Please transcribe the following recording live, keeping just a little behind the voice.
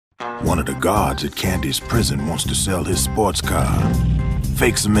One of the guards at Candy's prison wants to sell his sports car.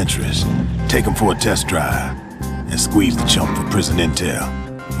 Fake some interest, take him for a test drive, and squeeze the chump for prison intel.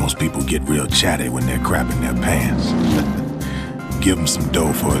 Most people get real chatty when they're crapping their pants. Give him some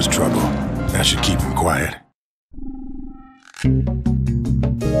dough for his trouble. That should keep him quiet.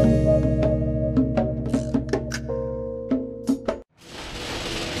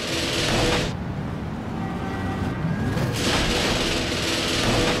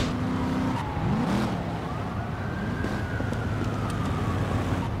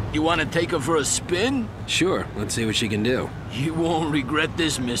 You want to take her for a spin? Sure, let's see what she can do. You won't regret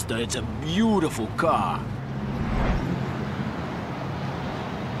this, mister. It's a beautiful car.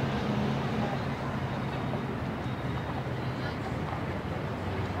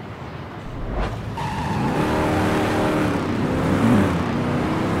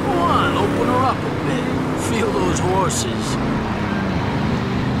 Go on, open her up a bit. Feel those horses.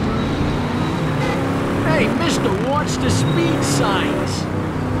 Hey, mister, watch the speed signs.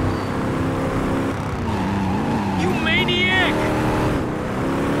 Maniac!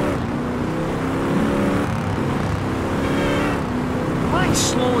 Mind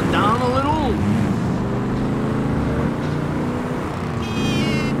slowing down a little?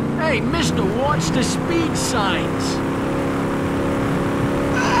 Hey, mister, watch the speed signs.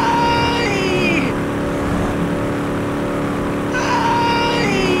 Aye!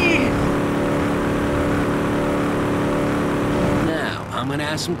 Aye! Now, I'm gonna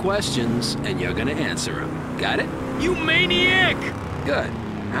ask some questions, and you're gonna answer them. Got it? You maniac! Good.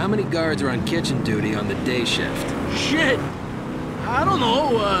 How many guards are on kitchen duty on the day shift? Shit! I don't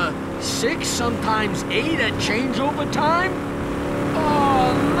know, 6, sometimes 8 at changeover time?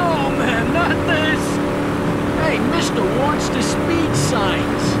 Oh, no, man, not this! Hey, mister, watch the speed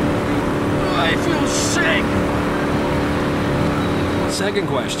signs. I feel sick! Second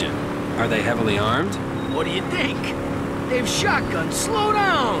question. Are they heavily armed? What do you think? They've shotguns. Slow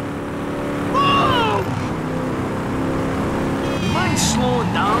down! Whoa! Mind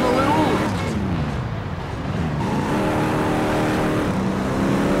slowing down a little?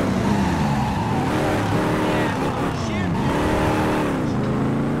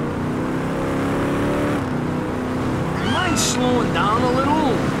 Mind slowing down a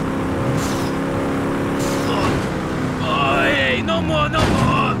little? Oh, hey, no more, no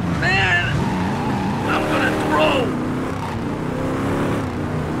more! Man! I'm gonna throw!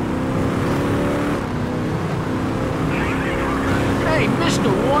 Hey, mister,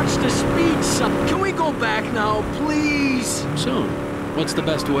 watch the speed sign. Can we go back now, please? Soon. What's the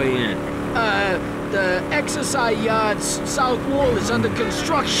best way in? The exercise yard's south wall is under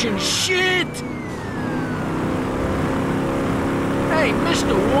construction. Shit! Hey,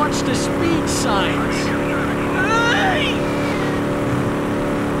 mister, watch the speed signs. Hey!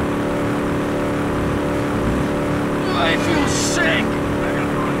 I feel sick.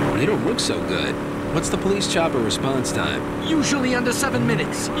 They don't look so good. What's the police chopper response time? Usually under 7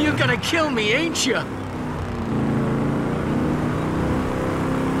 minutes. You're gonna kill me, ain't you?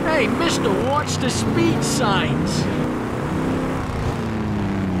 Hey, mister, watch the speed signs.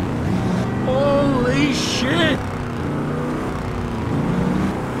 Holy shit!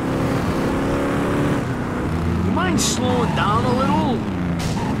 You mind slowing down a little?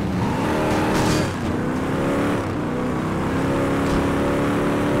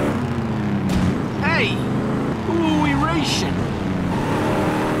 Hey, who are we racing?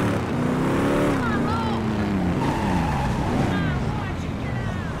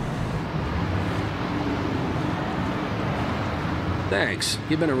 Thanks.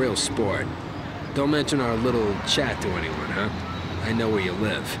 You've been a real sport. Don't mention our little chat to anyone, huh? I know where you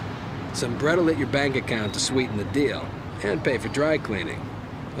live. Some bread'll hit your bank account to sweeten the deal, and pay for dry cleaning.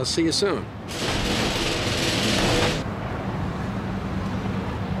 I'll see you soon.